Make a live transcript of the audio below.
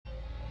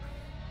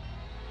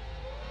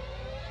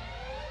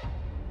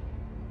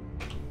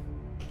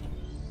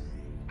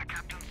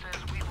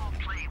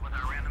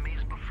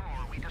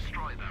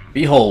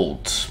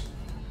Behold,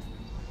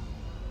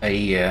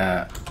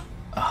 a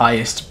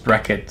highest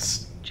bracket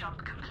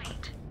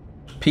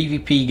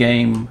PvP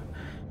game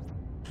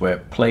where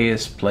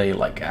players play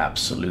like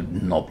absolute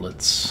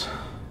noblets.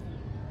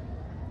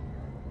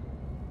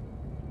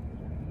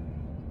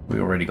 We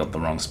already got the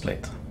wrong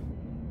split.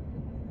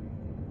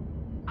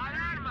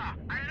 Alarma!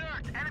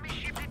 Alert! Enemy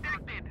ship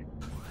detected!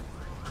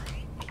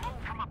 A blow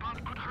from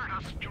above could hurt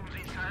us,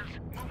 Josie says.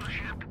 Move the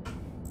ship.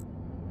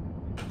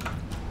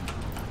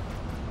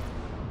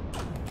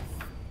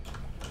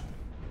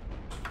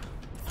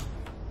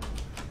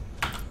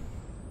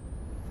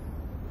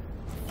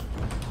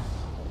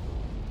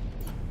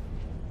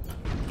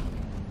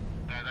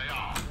 There they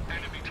are.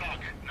 Enemy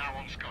target now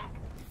on scope.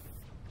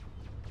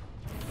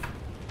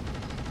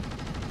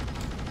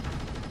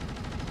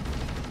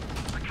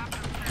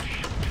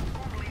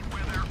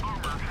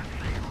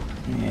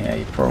 Yeah,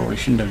 you probably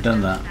shouldn't have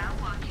done that.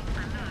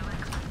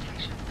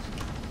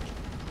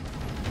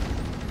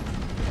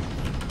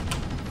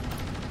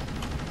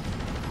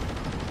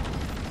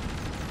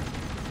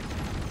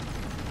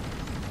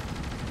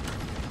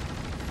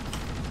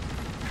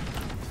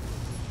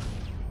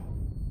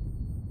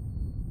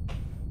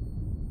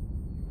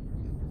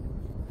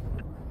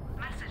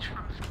 Message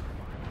from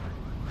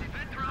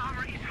Defender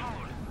armor is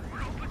whole.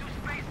 We're open to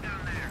space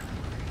down there.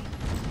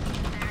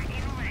 They're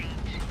in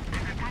range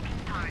and attacking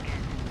target.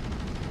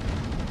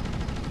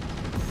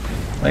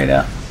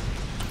 Later. As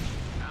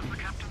the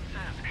captain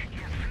says, he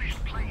has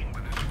finished playing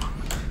with this one.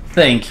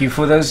 Thank you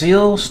for those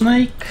heals,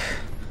 Snake.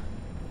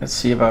 Let's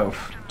see about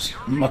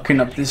mucking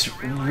up this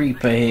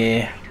Reaper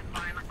here. By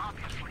an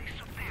obviously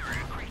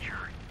superior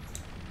creature.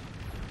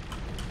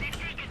 They've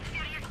taken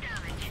serious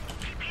damage.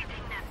 Keep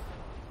hitting them.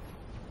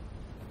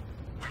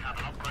 We have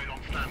an upgrade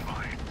on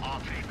standby.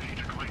 RTB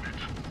to claim it.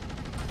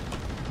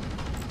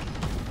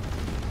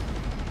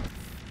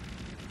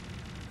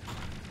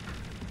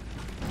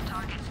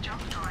 Target's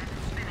jump drive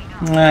is spinning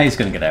up. Nah, he's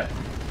gonna get out.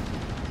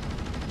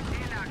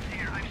 Alex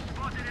here. I've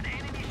spotted an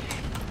enemy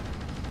ship.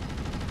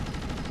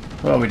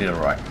 Well, we did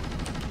alright.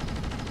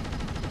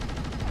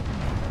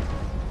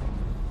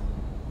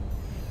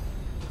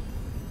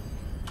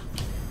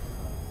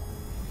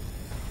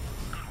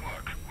 Good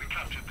work. We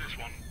captured this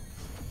one.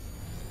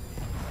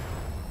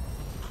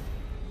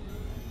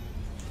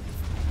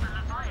 The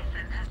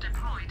Leviathan has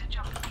deployed a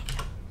jump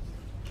beacon.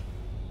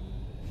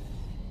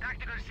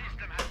 Tactical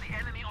system has the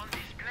enemy on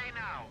display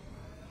now.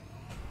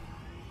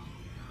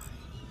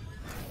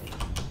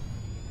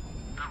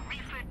 The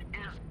refit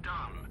is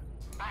done.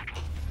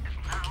 Battle is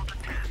now the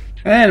test.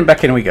 And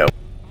back in we go.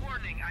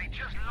 Warning, I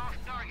just lost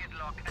target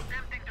lock.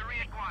 Attempting to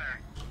reacquire.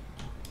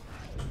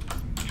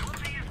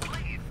 Josie is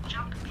clean.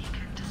 Jump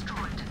beacon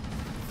destroyed.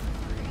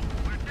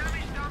 We're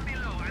damaged down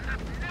below, and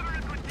that's never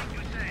a good thing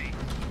to say.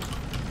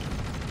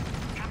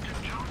 Captain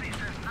Josie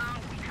says now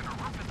we can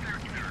erupt their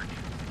innards.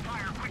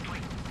 Fire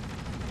quickly.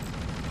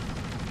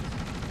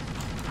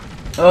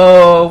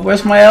 Oh,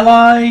 where's my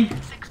ally?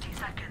 60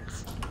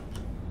 seconds.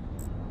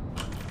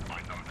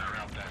 I know they're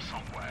out there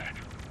somewhere.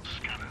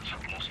 Scanners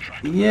have lost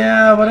track.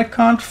 Yeah, but I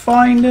can't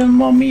find him,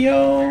 mommy.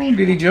 Oh,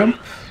 did he jump?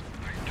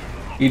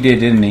 He did,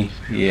 didn't he?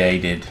 Yeah, he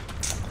did.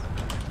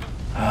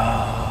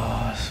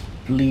 Ah,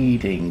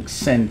 bleeding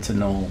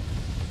sentinel.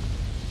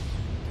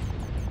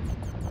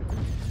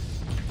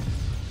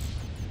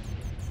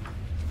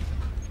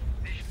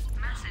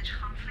 Message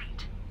from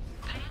fleet.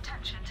 Pay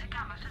attention to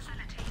Gamma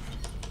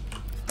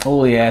facilities.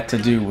 All you had to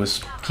do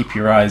was keep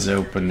your eyes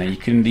open, and you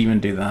couldn't even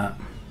do that.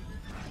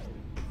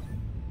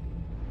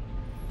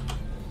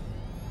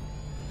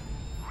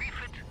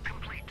 Refit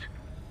complete.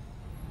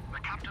 The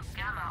captain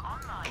Gamma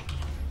online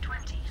in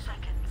 20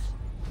 seconds.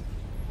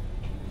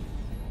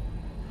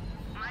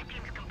 My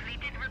team's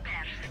completed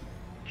repairs.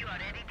 You are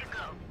ready to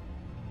go.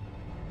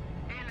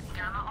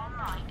 Gamma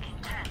online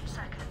in 10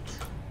 seconds.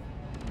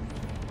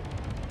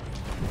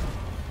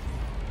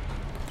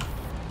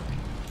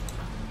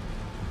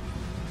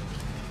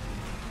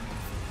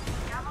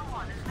 Gamma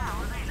 1 is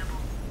now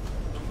available.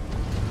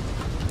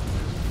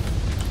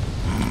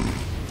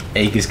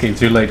 Aegis came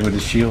too late with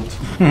his shield.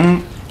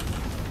 Oh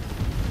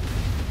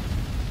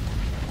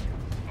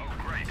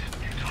great.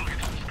 New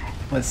target on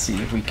scope. Let's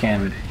see if we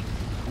can.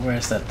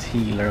 Where's that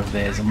healer of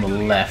theirs on the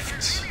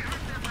left?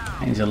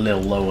 He's a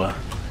little lower.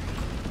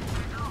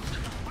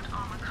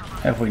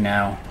 Have we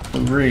now?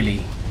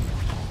 Really?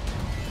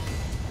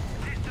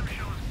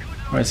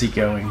 Where's he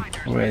going?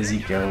 Where's he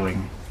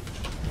going?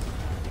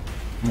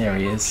 There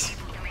he is.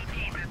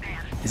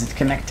 Is it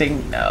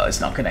connecting? No,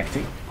 it's not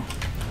connecting.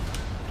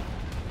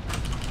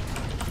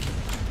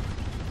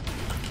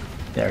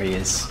 There he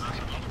is.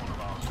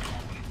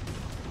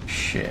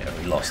 Shit,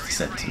 we lost the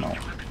sentinel.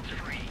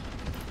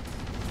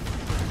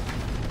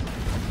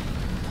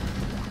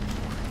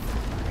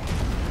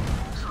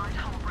 Side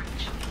hull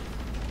breach.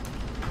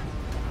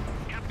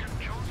 Captain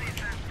Josie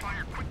says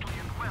fire quickly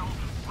and well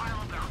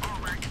while their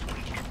armor is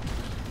weak.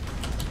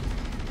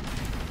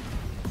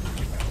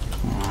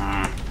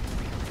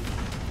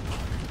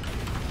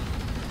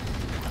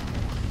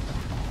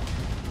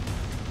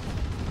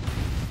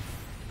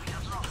 We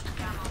have lost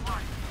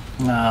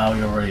Oh,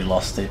 we already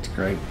lost it.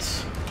 Great.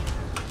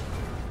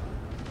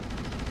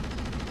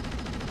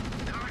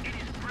 Target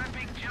is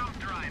prepping jump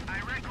drive. I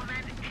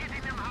recommend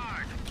hitting them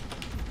hard.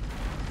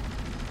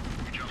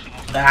 We just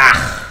lost.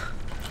 Ah!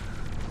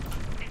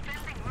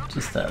 Defending route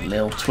Just that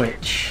little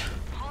twitch.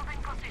 holding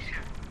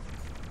position.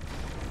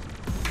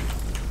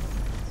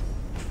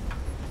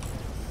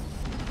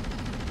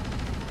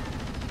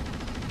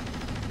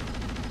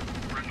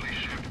 Friendly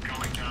ship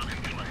going down in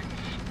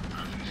flames,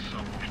 as is so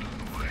often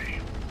the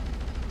way.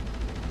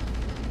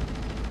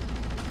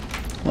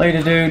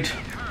 Later, dude.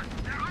 Hurt.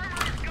 Their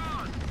armor is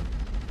gone.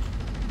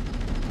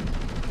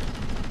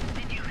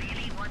 Did you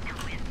really want to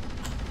win?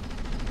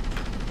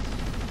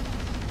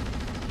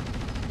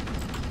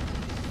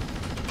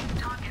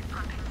 Target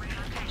hunting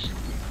relocation.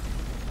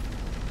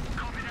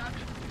 Copy that.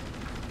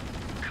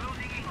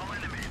 Closing in on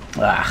enemy.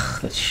 Ah,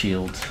 that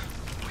shield.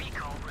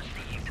 Recall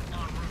received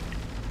en route.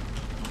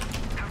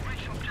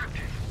 Coverage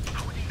objective.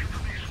 Coding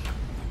information.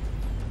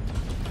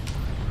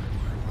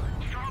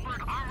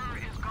 Starboard armor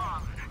is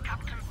gone.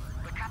 Captain,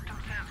 the captain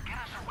says get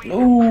us away.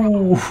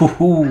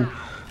 Ooh,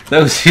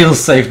 those shields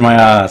saved my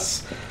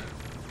ass.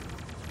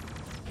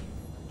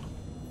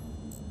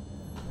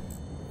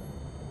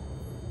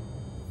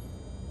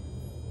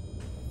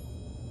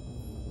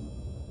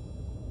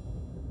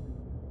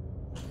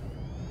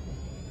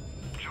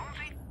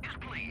 Jonesy is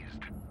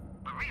pleased.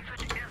 The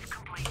refit is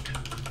complete.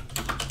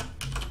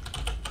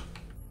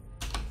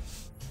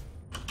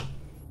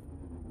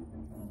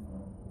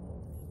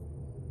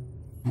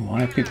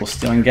 Why are people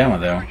stealing gamma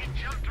though? Target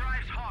jump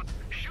drives hot.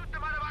 Shoot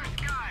them out of our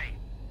sky.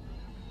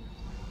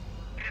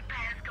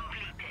 Repairs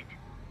completed.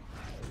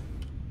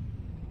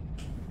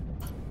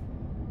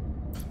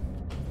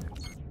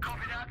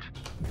 Copy that.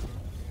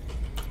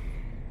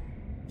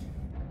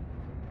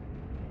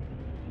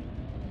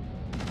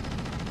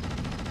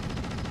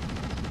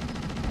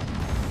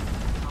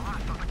 The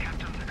last of the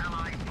captain's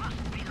ally must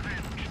be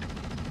avenged.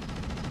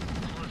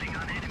 Closing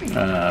on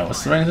enemy.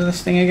 What's the range of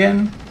this thing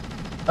again?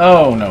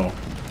 Oh no,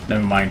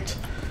 never mind.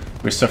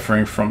 We're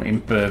suffering from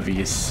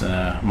impervious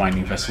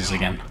mining vessels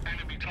again.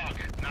 Enemy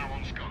target now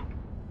on scope.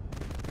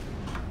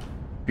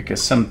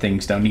 Because some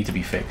things don't need to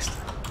be fixed.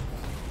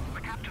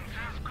 The captain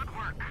says good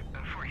work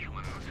for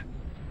humans.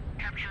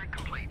 Capture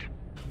complete.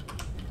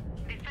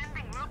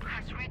 Defending group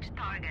has reached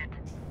target.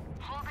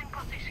 Holding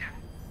position.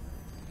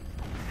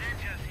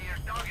 Sanchez here,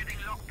 targeting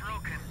lock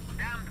broken.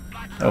 Damned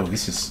black. Oh,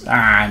 this is...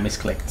 Ah, I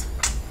misclicked.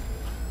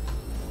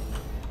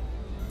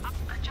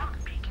 A jump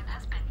beacon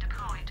has been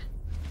deployed.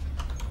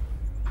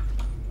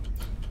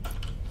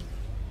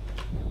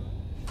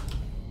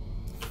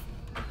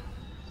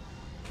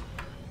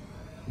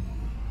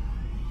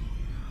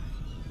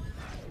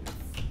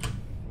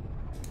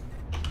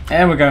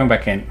 And we're going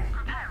back in.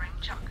 Preparing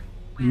jump.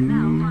 We are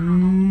now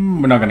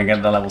vulnerable. We're not going to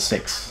get the level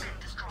 6.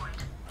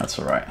 Destroyed. That's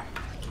alright.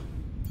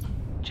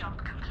 Jump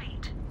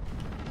complete.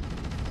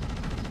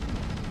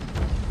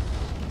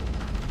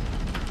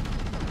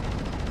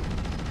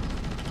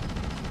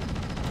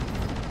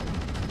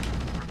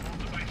 Report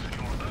to base at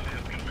your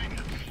earliest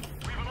convenience.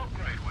 We have an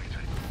upgrade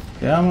waiting.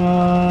 Come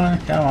on,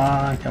 come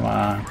on, come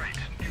on. Great.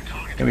 New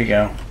target. Here we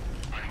go.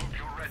 I hope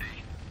you're ready.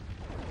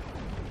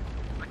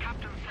 The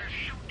captain says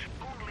shoot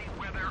only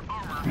where their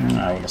armor.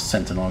 I lost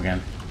Sentinel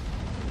again.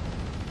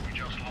 We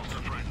just lost a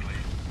friendly.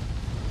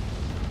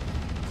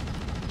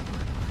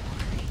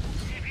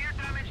 Severe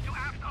damage to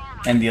aft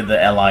armor. And the other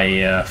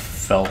ally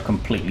fell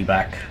completely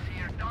back.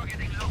 Here,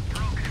 targeting lock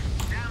broken.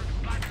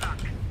 Damned black luck.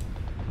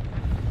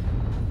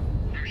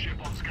 New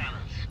ship on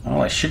scanners.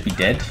 Oh, I should be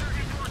dead.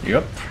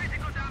 Yup.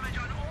 Critical damage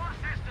on all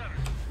systems.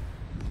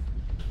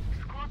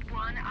 Squad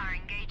 1 are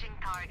engaging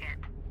target.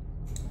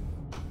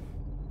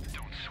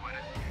 Don't sweat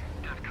it.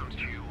 Death comes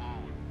to you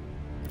all.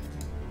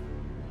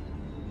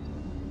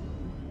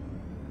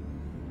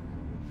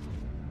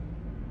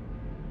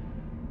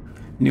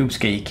 Noobs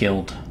get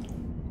killed.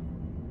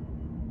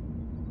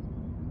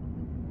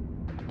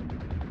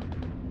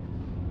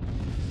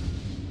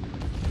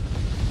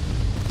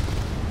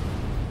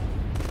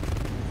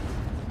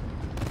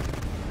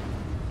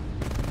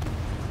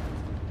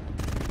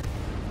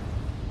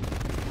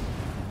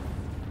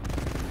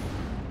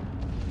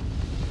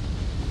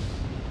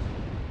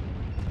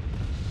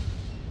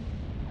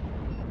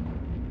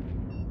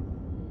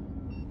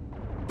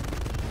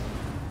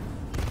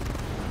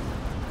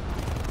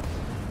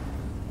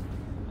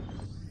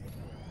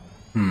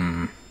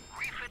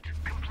 Refit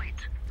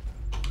complete.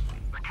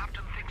 The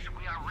captain thinks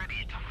we are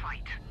ready to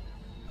fight.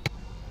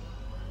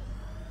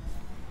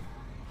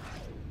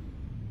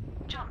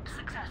 Jump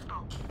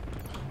successful.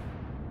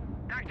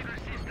 Tactical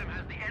system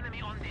has the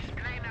enemy on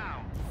display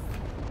now.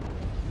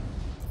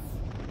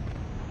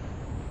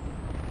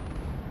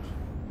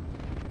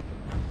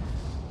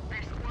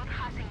 Their squad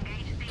has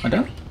engaged the I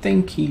don't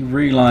think he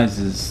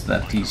realizes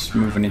that he's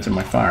moving into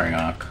my firing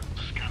arc.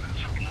 Scanners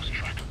have lost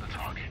track of the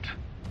target.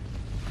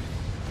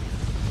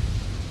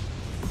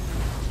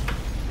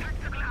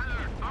 Tactical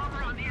alert!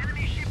 Armor on the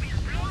enemy ship is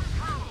blown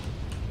through!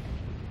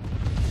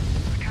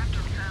 The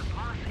captain says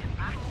loss in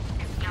battle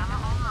is gamma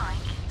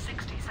online in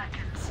 60 seconds.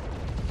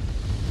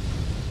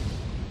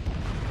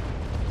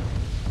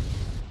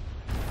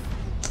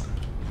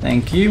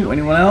 Thank you.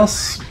 Anyone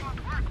else?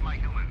 Excellent work, my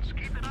humans.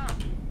 Keep it up.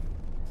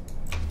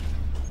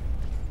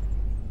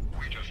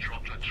 We just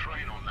dropped a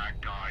train on that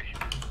guy.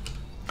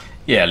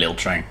 Yeah, little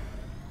train.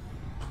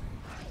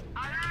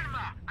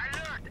 Alarma!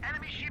 Alert!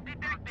 Enemy ship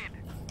detected.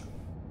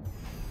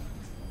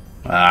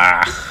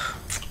 Ah.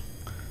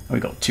 We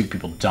got 2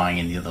 people dying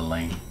in the other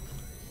lane.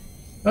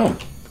 Oh,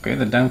 okay,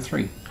 they're down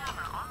 3.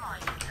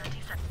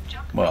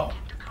 Well,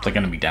 they're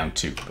going to be down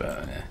 2,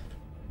 but...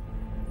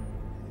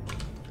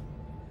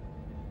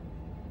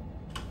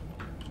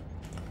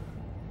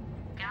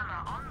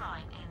 Gamma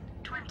online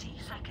in 20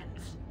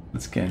 seconds.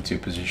 Let's get into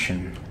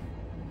position.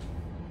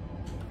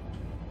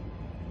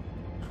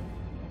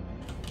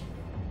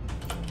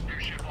 New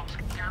ship on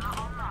screen. Gamma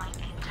online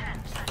in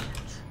 10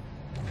 seconds.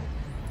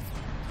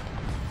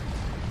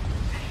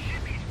 This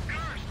ship is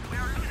cursed. We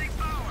are losing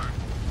power.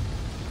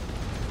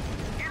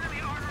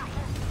 Enemy armor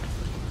hold.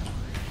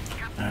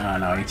 Oh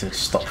no, I need to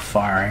stop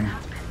firing.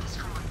 Has been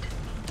destroyed.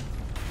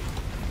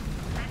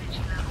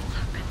 Energy levels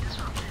have been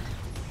disrupted.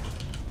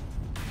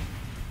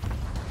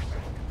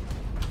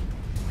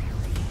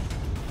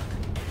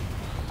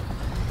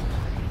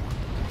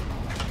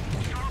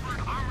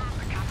 Starboard armor of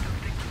the captain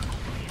thinks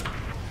only in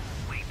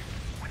full weight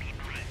when he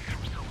bleeds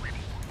from so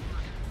many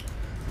wounds.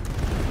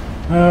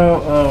 Oh.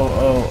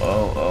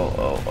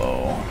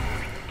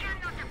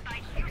 Cannot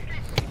fight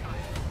useless people.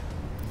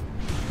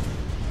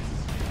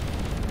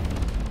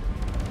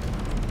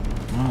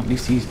 Well, at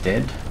least he's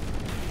dead.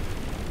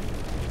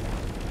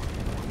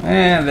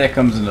 And there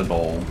comes in the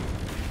ball.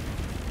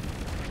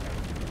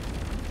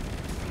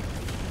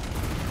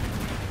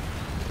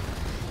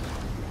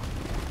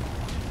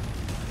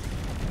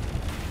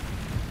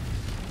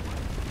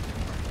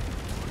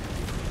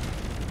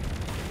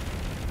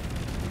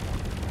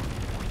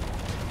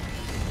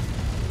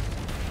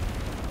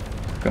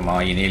 Come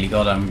on, you nearly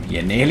got him.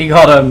 You nearly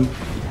got him.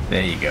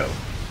 There you go.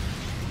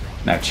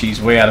 Now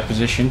Chi's way out of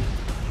position.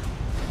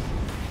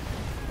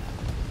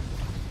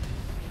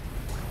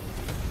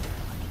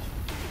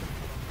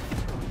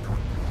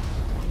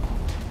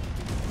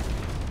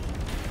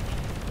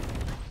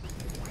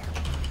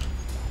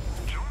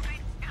 Jonesy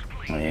is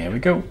complete. There we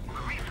go.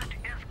 Refit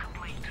is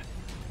complete.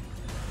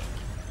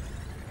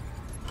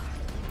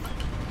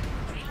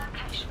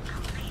 Relocation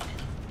complete.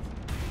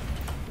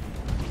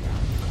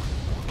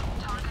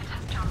 Target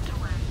has jumped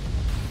away.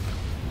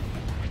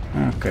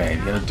 Okay,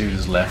 the other dude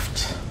is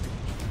left.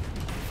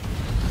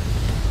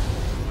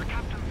 The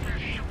captain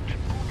says shoot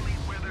only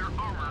where their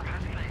armor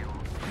has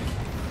failed.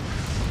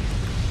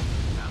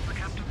 As the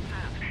captain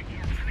says, he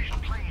has finished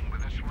playing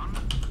with this one.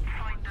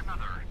 Find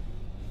another.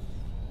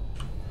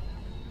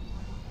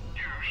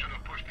 You should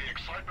have pushed the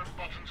excitement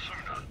button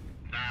sooner.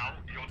 Now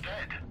you're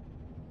dead.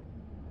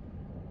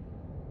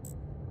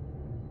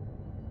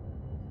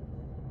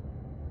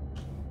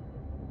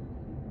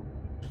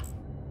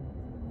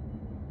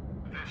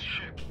 This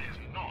ship is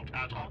not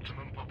at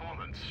optimum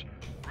performance.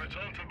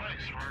 Return to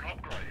base for an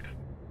upgrade.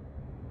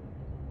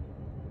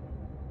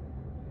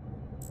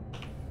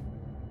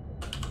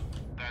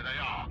 There they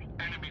are.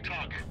 Enemy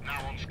target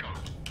now on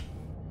scope.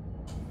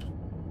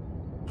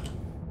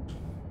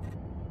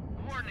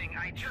 Warning,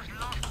 I just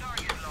lost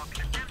target lock.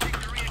 Attempting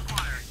to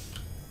reacquire.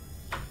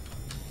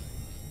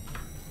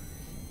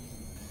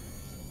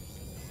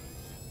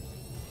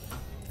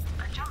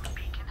 A jump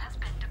beacon has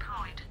been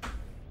deployed.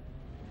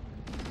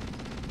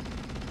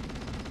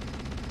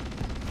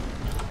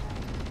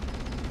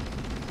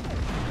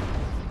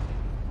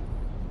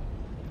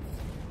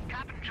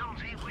 Captain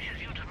Jonesy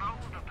wishes you to know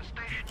that the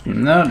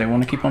station No, they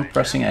want to keep on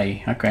pressing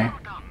A. Okay. well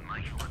done, my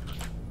humans.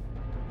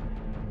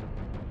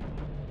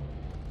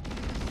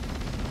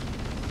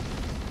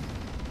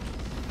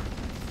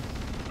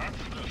 That's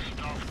the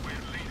stuff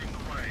we're leading the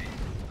way.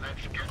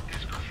 Let's get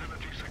this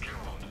facility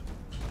secured.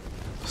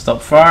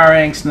 Stop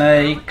firing,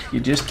 Snake.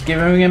 You're just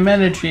giving him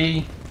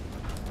energy.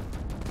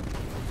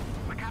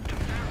 The captain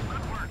says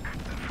good work.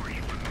 For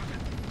humans.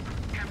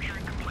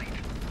 Capturing complete.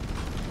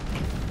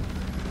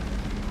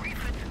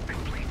 Refit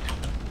complete.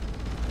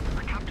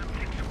 The captain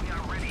thinks we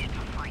are ready to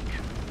fight.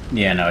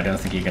 Yeah, no, I don't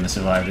think you're going to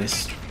survive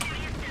this.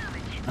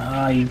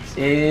 Ah, he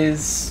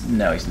is...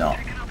 No, he's not.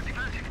 Taking up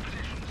defensive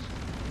positions.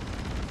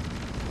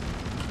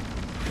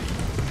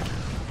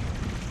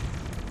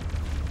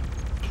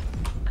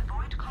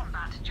 Avoid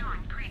combat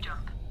during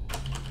pre-jump.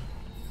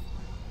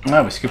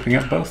 Oh, we're scooping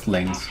up both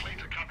lanes.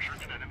 Later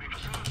capturing an enemy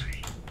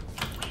facility.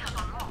 We have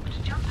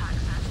unlocked jump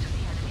access to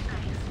the enemy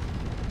base.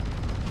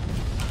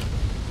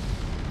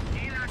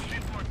 EeZeE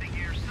reporting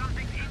here.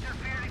 Something's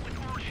interfering with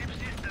all ship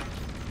systems.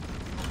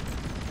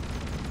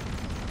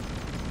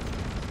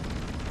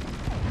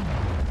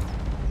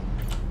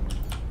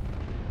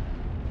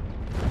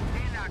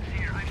 EeZeE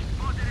here. I've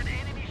spotted an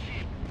enemy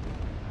ship.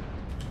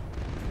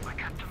 My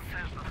captain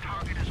says the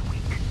target is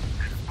weak.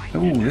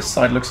 Ooh, this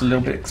side looks a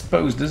little bit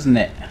exposed, doesn't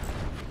it?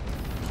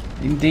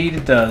 Indeed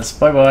it does.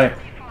 Bye-bye.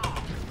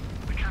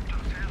 The captain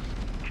says,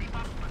 keep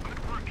up the good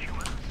work,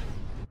 humans.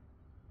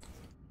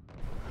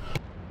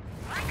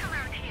 Why come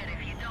out here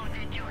if you don't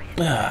enjoy it?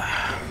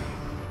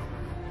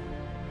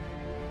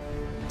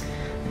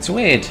 It's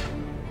weird.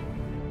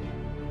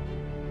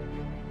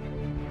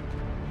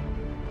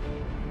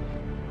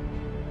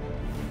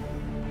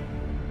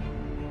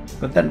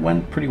 But that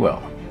went pretty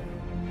well.